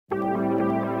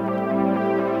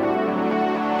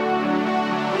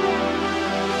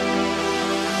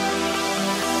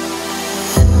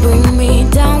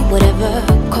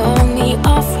however. Call me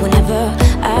off whenever,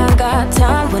 I got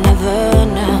time whenever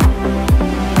now.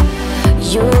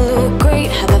 You look great,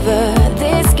 however,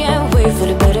 this can't wait for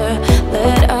the better.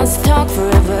 Let us talk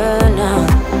forever now.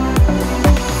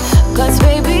 Cause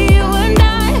baby, you and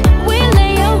I, we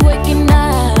lay awake at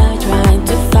night, trying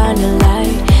to find a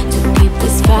light to keep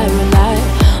this fire alive.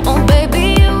 Oh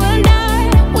baby, you and I,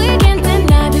 we can't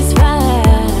deny this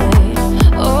fight.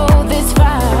 Oh, this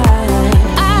fight.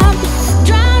 I'm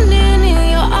drowning in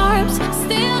your arms,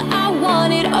 still I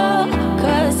want it all.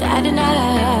 Cause I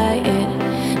deny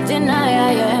it, deny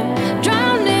I am.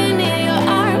 Drowning in your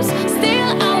arms, still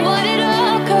I want it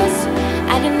all. Cause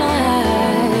I deny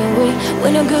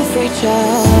we're no good for each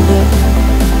other.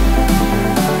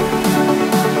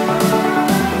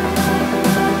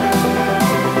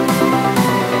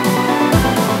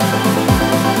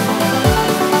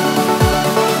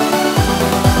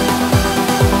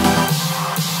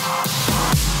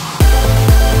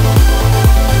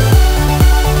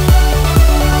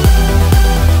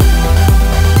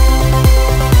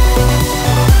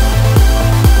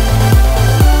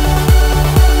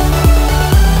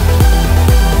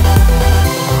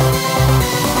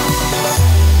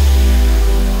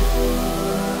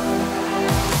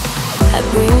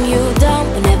 Bring you down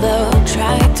whenever,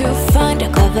 try to find a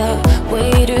clever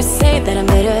way to say that I'm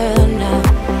better now.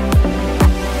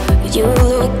 You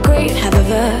look great,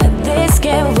 however, this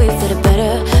can't wait for the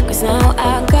better. Cause now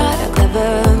I got a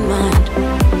clever mind.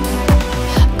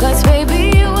 Cause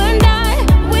baby, you and I,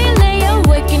 we lay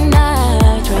awake at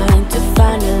night, trying to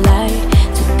find a light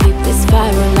to keep this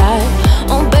fire alive.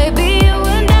 Oh baby, you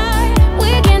and I, we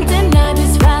can't deny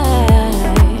this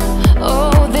fight.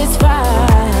 Oh, this fight.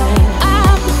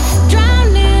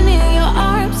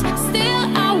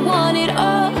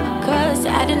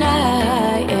 I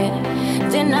deny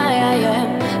it, deny I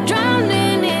am.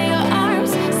 Drowning in your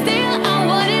arms, still I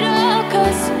want it all.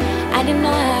 Cause I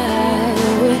deny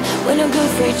we're no good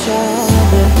for each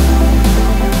other.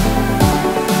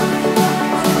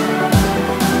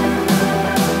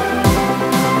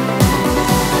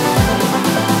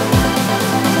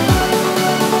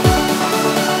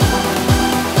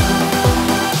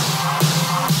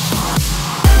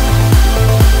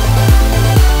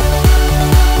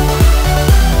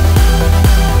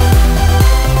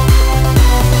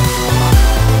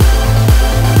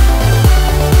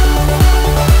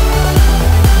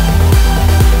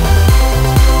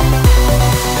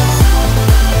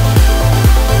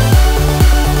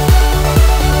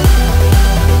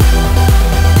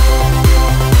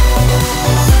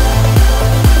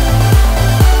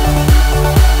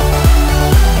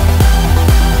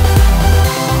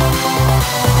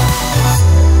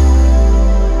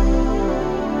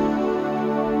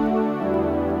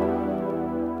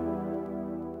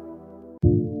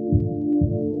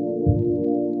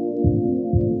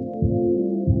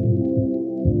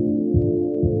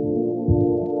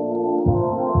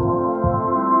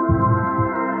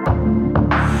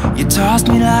 You tossed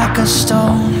me like a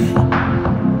stone.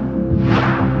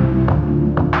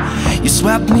 You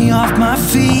swept me off my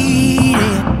feet,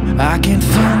 I can't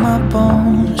feel my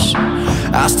bones.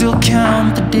 I still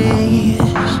count the days.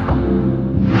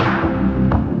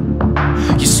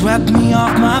 You swept me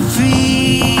off my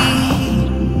feet.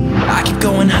 I keep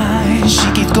going high, she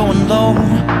keeps going low.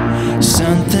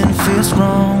 Something feels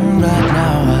wrong right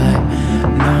now, I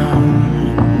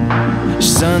know.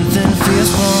 Something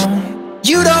feels wrong.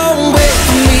 You don't wait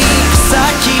for me, cause I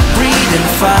keep breathing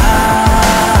fire.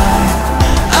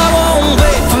 I won't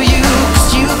wait for you,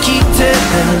 cause you keep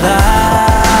telling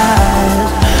lies.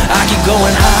 I keep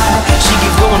going high, she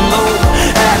keeps going low.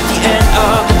 At the end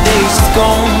of the day, she's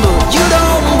gone low. You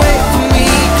don't wait for me,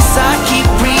 cause I keep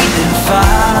breathing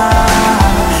fire.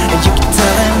 And you keep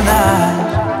telling lies.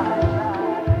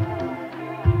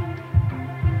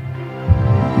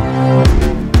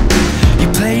 You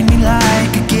played me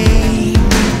like a game.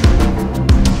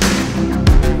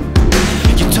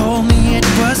 Told me it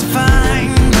was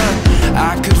fine, but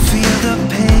I could feel the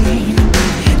pain.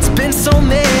 It's been so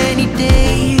many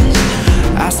days,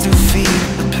 I still feel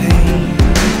the pain.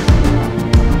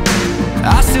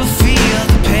 I still feel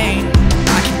the pain.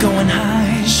 I keep going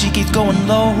high, she keeps going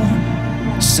low.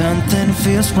 Something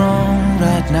feels wrong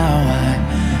right now, I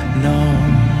know.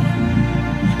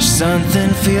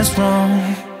 Something feels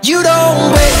wrong. You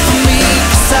don't wait for me,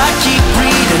 cause I keep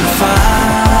breathing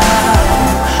fire.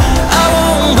 I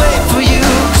won't wait for you,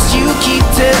 cause you keep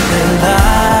telling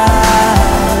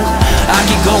lies. I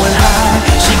keep going high,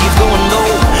 she keeps going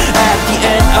low. At the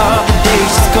end of the day,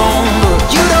 she's gone low.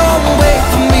 You don't wait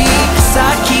for me, cause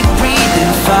I keep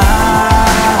breathing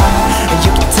fire. And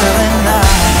you keep telling lies.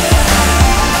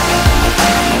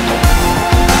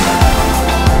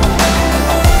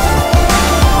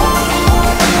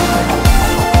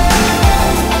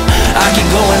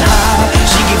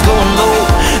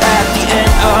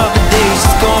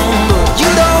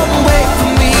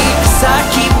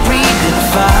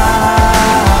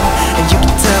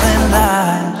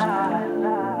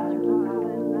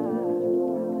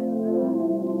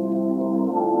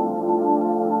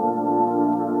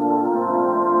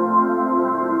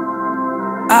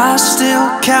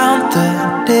 still count the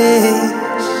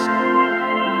days,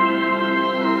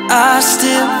 I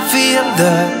still feel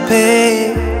the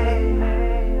pain.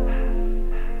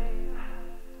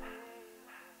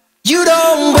 You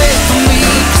don't wait for me,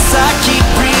 'cause I keep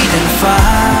breathing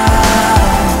fire.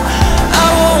 I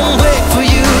won't wait for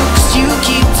you, 'cause you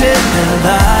keep telling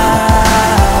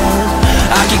lies.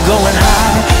 I keep going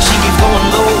high, she keeps going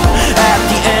low. At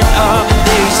the end of the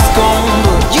day she's gone.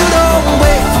 But you don't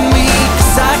wait for me,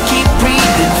 'cause I keep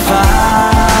breathing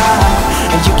fire.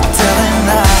 And you keep telling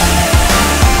lies.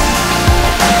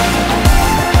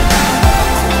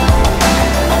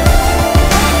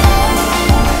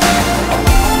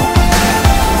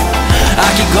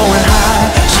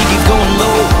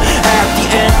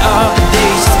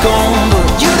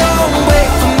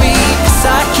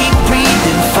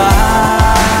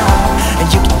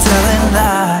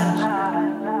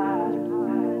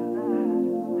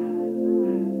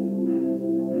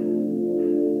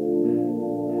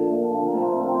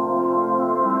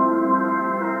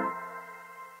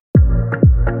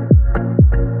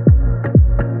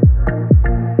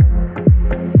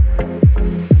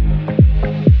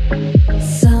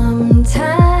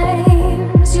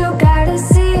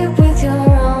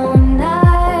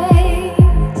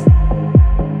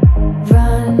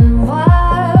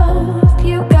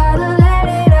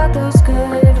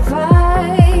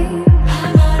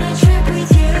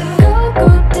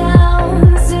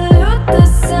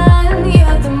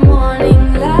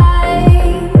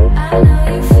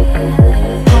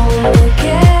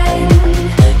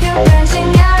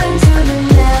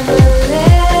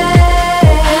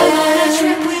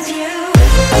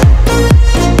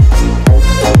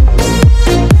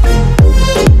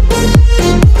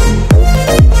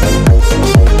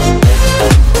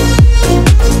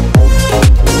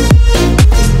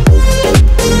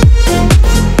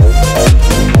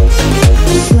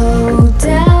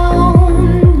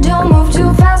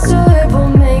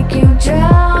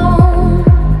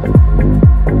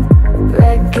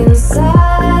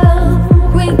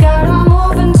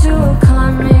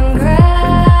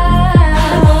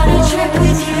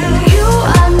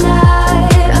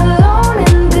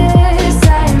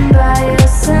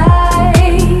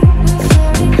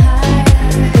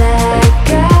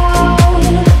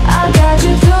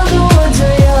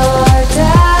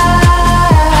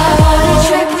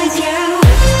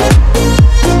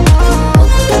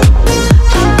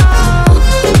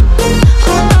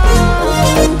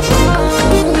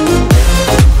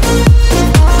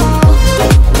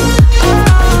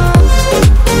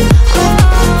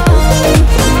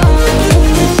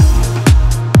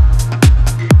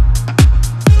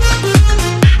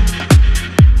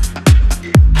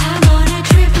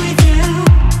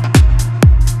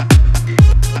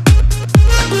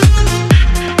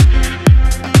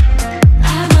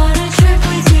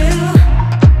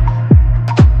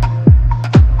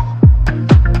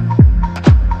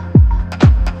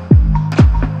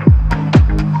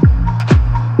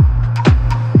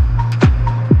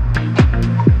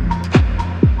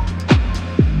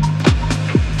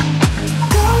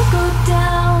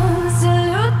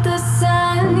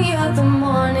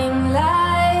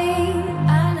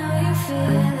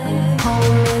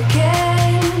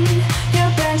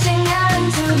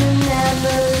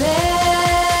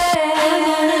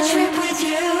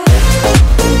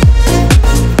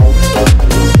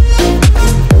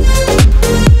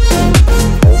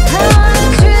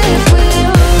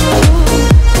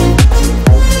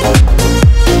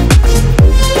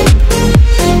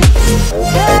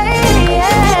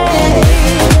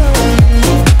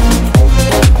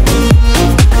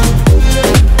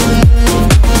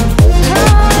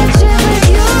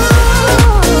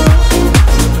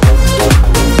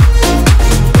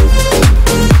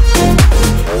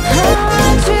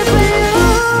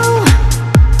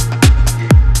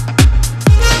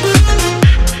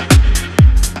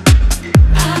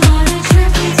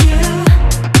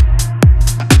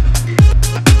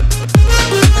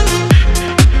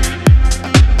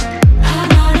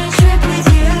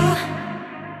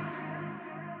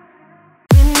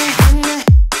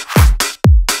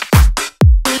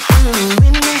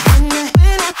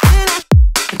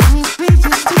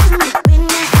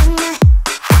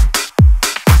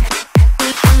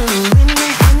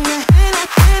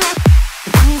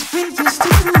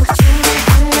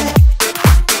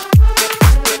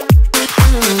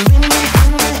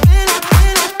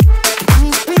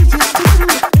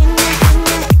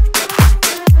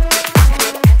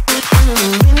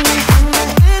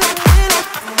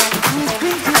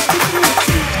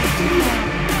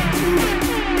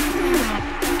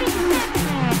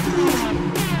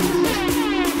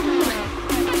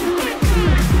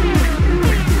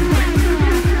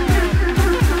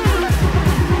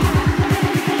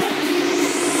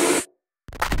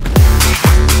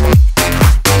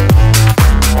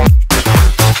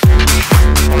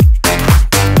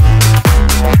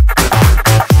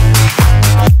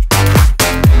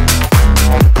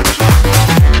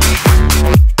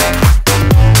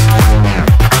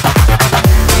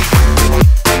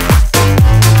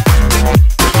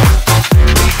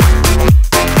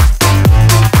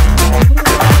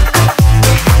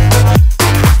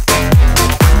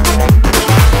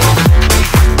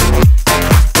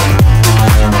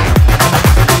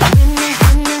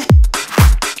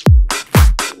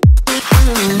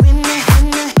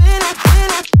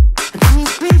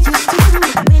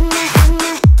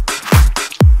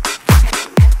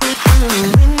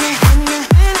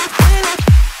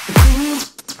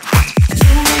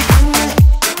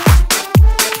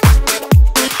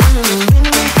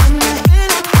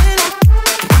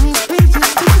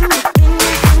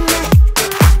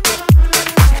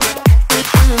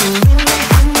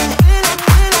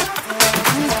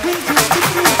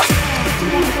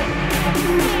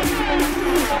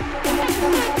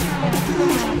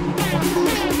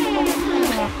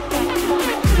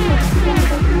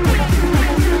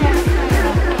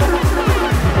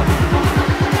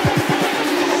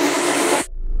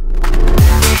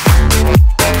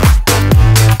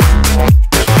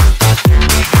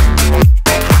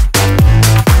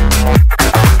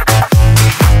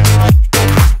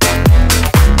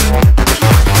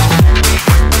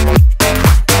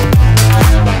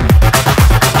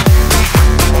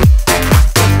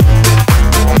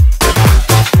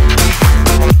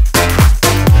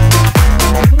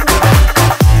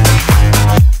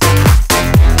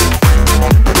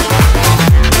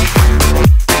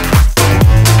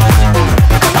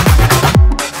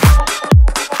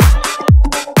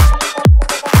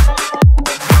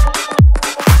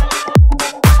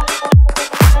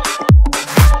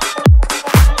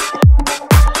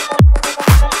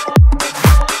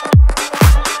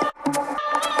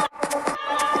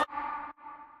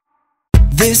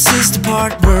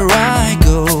 part where I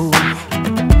go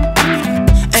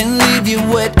and leave you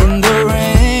wet in the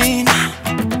rain.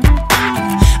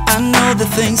 I know the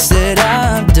things that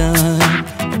I've done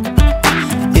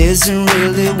isn't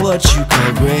really what you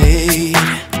call great.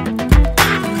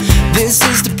 This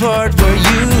is the part where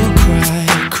you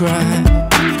cry,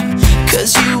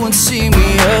 'cause you won't see me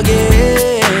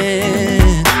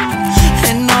again.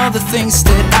 And all the things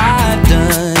that I've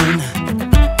done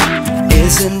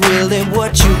isn't really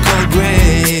what you call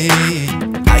great.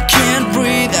 I can't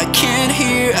breathe, I can't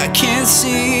hear, I can't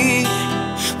see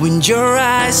when your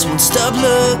eyes won't stop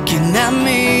looking at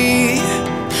me.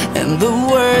 And the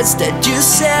words that you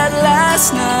said last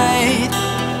night,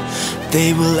 they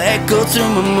will echo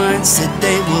through my mind. Said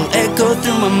they will echo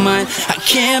through my mind. I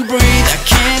can't breathe, I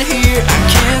can't hear, I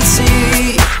can't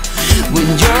see when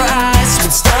your eyes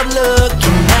would stop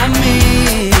looking at me.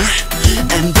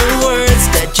 And the words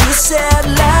that you said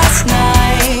last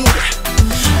night,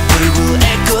 they will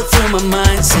echo through my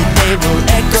mind. Said they will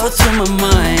echo through my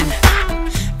mind.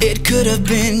 It could have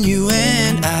been you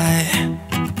and I,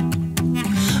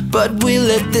 but we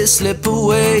let this slip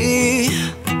away.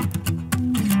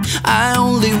 I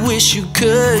only wish you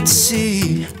could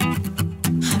see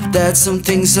that some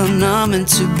things are not meant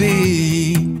to be.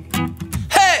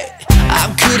 Hey, I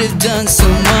could have done so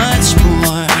much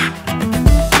more,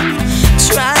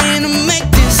 trying to make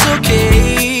this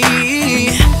okay,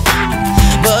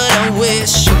 but I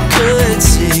wish you could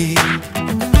see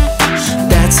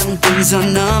that some things are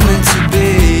not meant to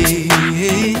be.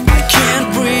 I can't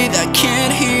breathe, I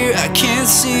can't hear, I can't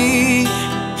see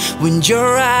when your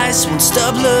eyes won't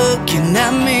stop looking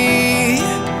at me.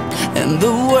 And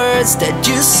the words that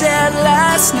you said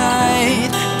last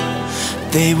night,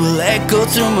 they will echo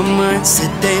through my mind.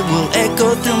 Said they will echo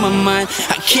through my mind.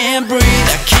 I can't breathe,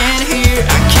 I can't hear,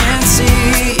 I can't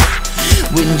see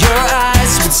when your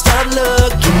eyes would stop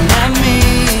looking at me.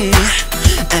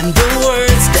 And the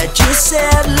words that you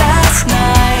said last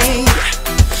night,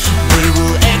 they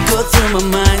will echo through my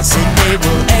mind. Said they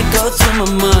will echo through my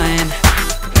mind.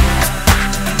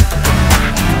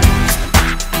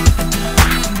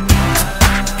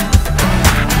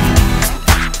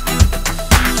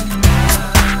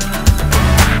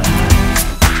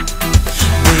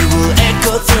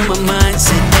 Through my mind,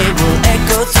 said they will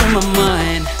echo through my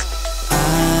mind.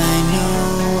 I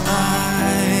know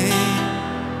I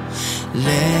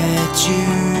let you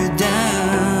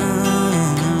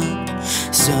down.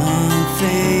 Some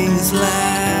things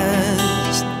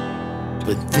last,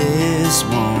 but this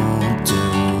won't do.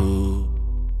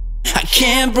 I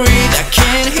can't breathe, I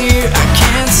can't hear, I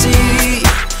can't see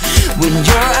when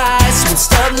your eyes would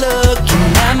stop looking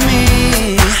at me.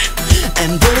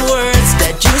 And the words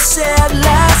that you said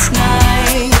last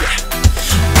night,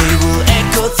 they will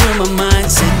echo through my mind.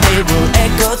 Said they will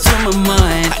echo through my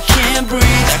mind. I can't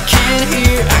breathe, I can't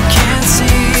hear, I can't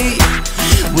see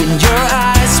when your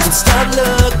eyes would stop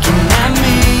looking at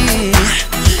me.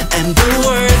 And the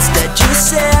words that you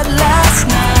said last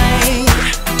night,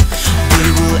 they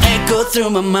will echo through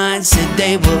my mind. Said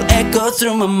they will echo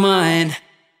through my mind.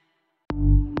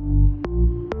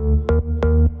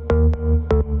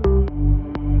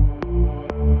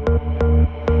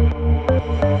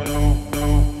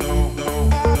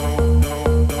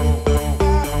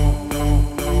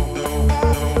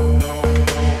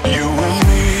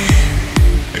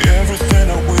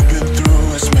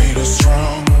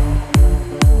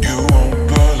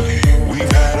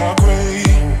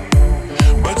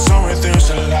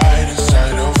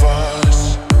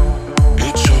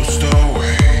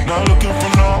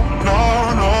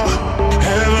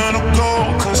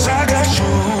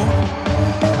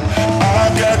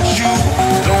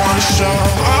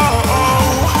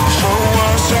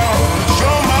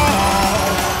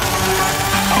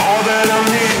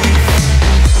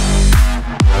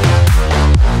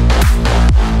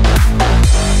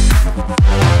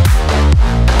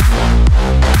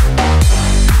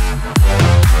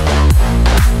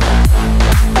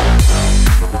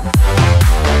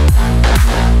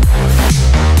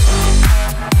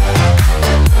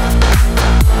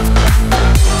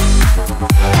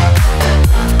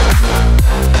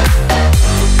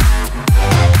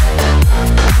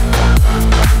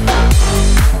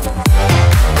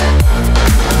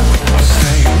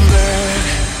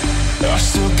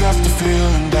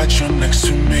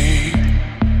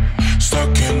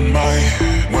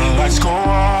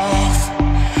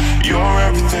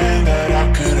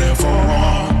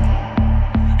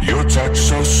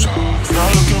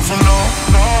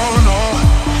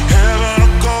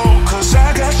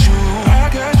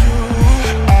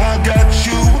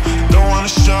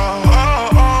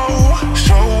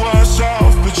 Show us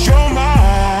off, but you're mine.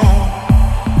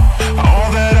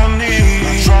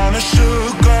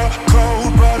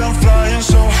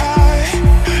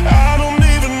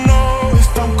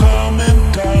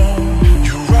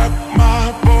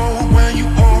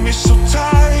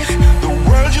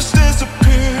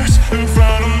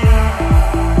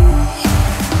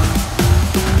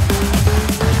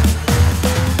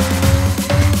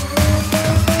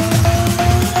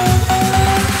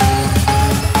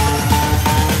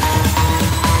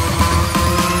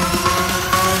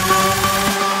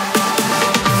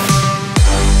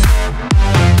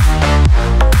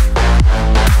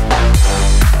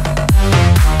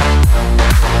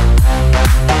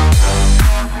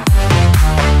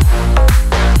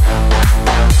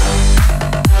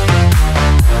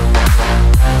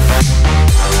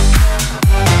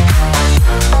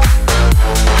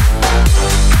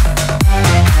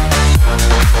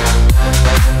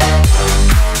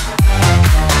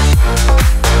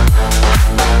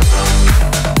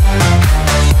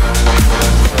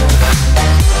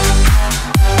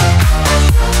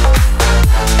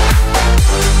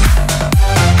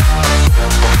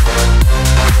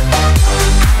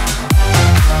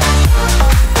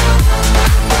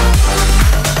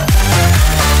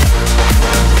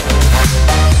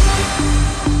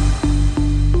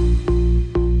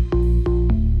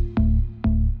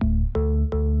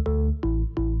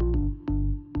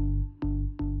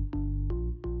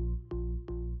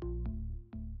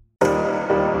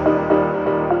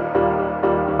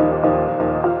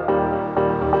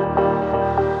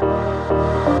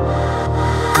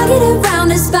 I get around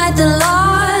despite the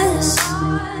loss.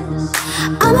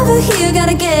 I'm over here,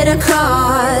 gotta get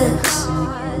across.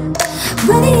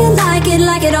 Whether you like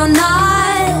it or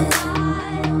not,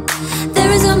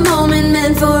 there is a moment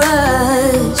meant for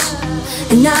us.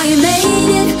 And now you made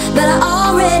it, but I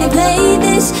already played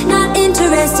this. Not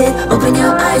interested, open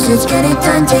your eyes, let's get it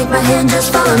done. Take my hand,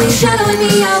 just follow me, shadowing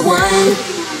me, I won.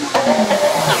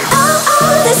 Oh,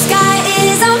 oh, the sky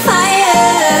is on fire.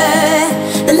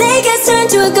 The lake has turned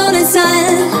to a golden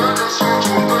sun.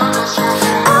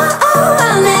 Oh, oh,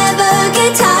 I'll never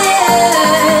get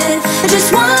tired. I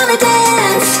just wanna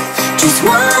dance, just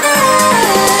wanna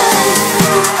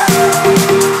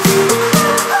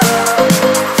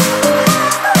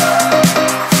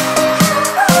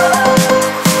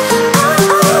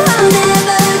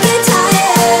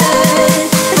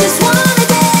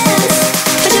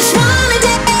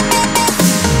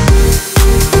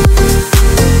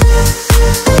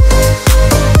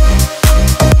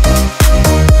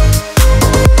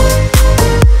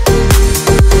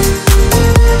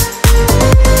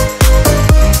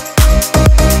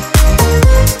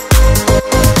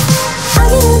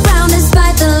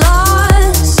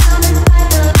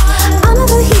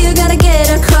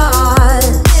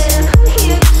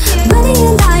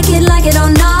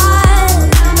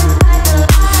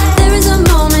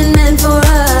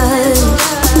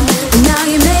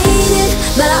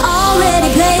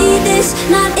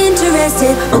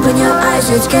open your eyes,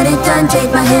 let's get it done.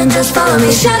 Take my hand, just follow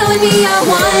me, shadowing me, I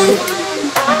won.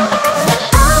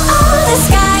 Oh, oh, the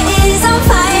sky is on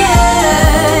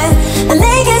fire. The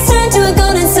lake has turned to a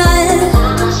golden sun.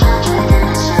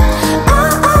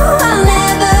 Oh, oh, I'll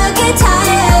never get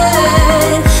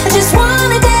tired. I just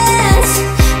wanna dance,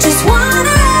 just wanna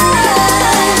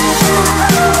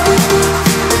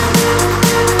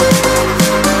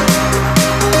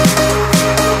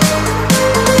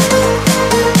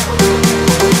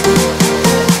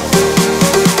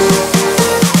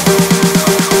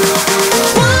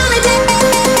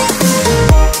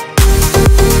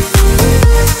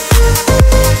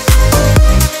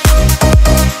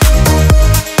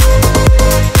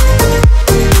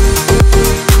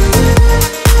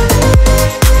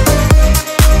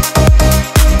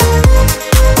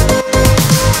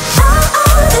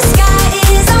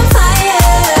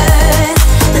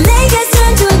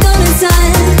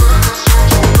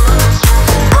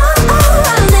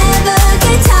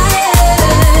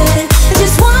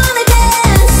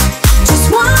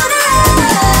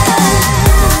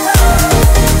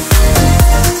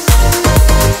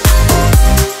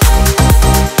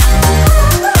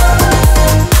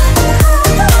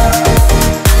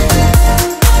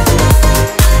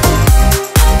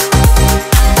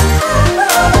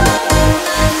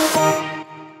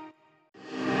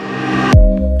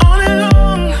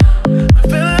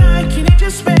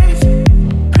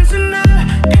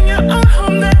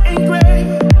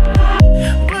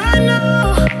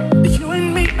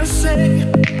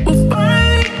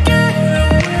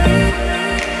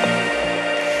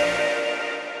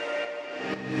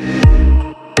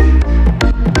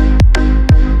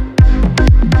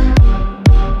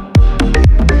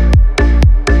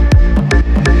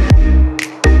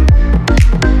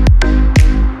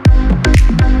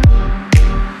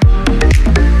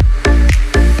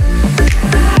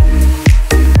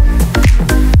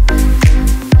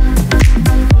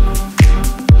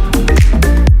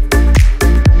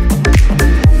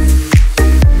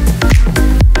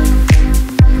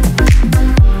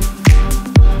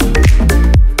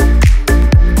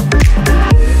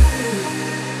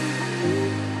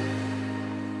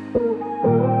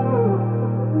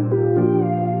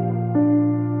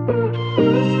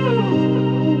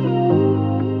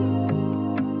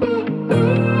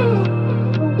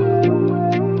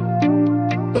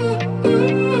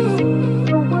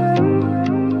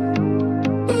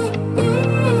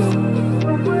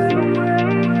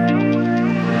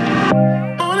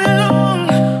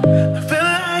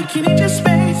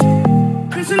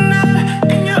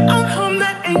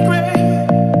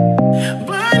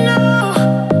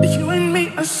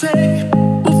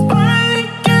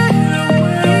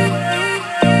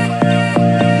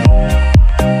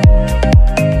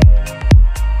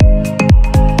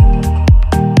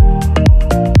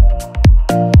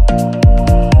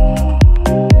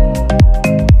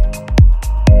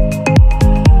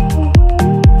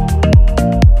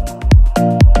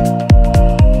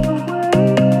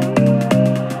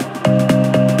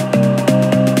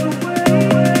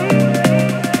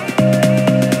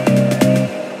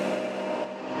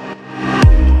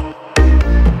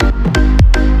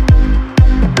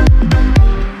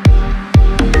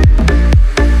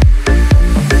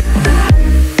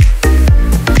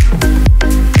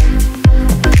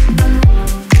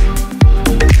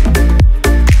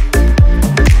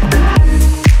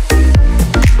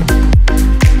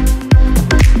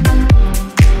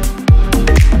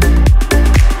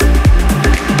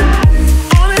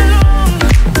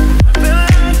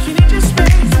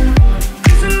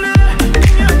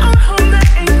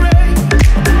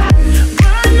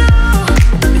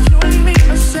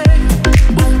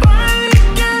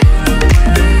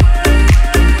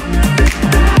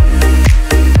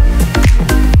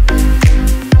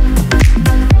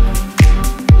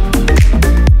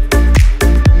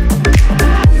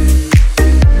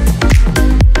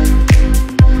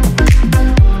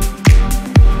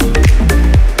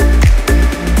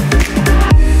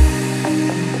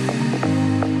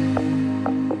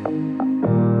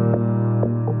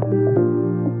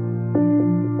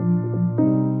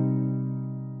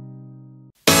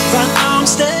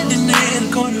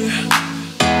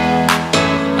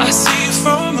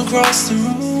across the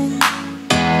room.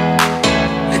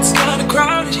 It's kinda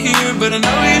crowded here, but I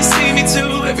know you see me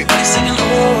too. Everybody's singing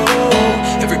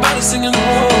oh, everybody's singing oh.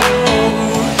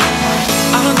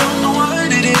 I don't know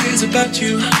what it is about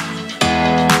you.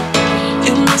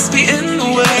 It must be in the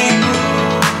way you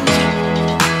move.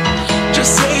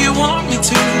 Just say you want me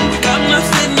to. We got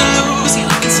nothing to lose.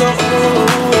 You're looking so old.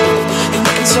 You're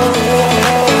looking so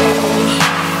old.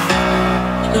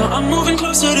 Now I'm moving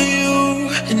closer to you,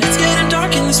 and it's getting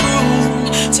dark in this room.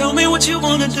 Tell me what you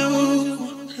wanna do.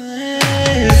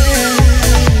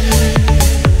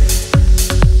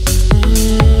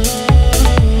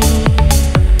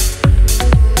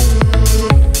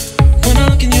 When I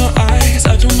look in your eyes,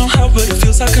 I don't know how, but it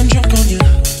feels like I'm drunk on you.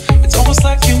 It's almost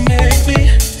like you make me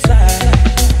fly.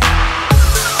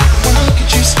 When I look at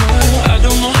you smile, I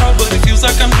don't know how, but it feels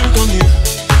like I'm drunk on you.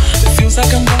 It feels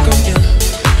like I'm drunk on you.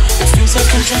 It feels like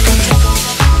I'm drunk, I'm drunk.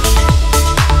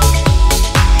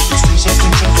 It feels like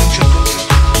I'm drunk, I'm drunk.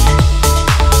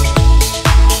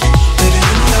 Baby,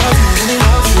 let me love you, let me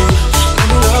love you. Let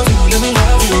me love you, let me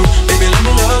love you. Baby, let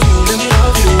me love you, let me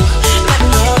love you. Let me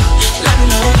love, let me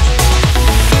love.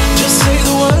 Just say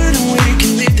the word and we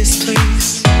can leave this place.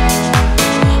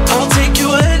 I'll take you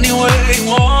anywhere you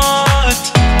want.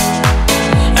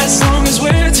 As long as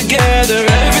we're together,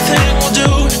 everything we'll do.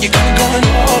 You got me going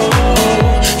oh,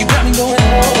 you got me going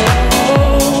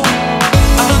oh.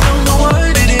 I don't know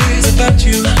what it is about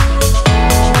you.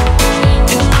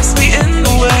 It must be in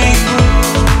the way you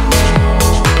move.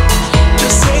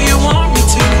 Just say you want me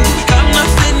to. We got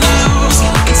nothing to lose.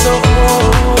 You're looking so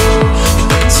old. You're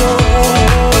looking so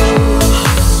old.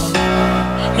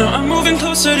 Now I'm moving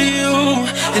closer to you,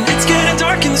 and it's getting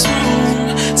dark in this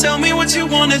room. Tell me what you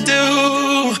wanna do.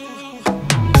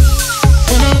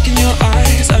 When I look in your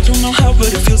eyes, I don't know how,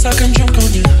 but it feels like I'm drunk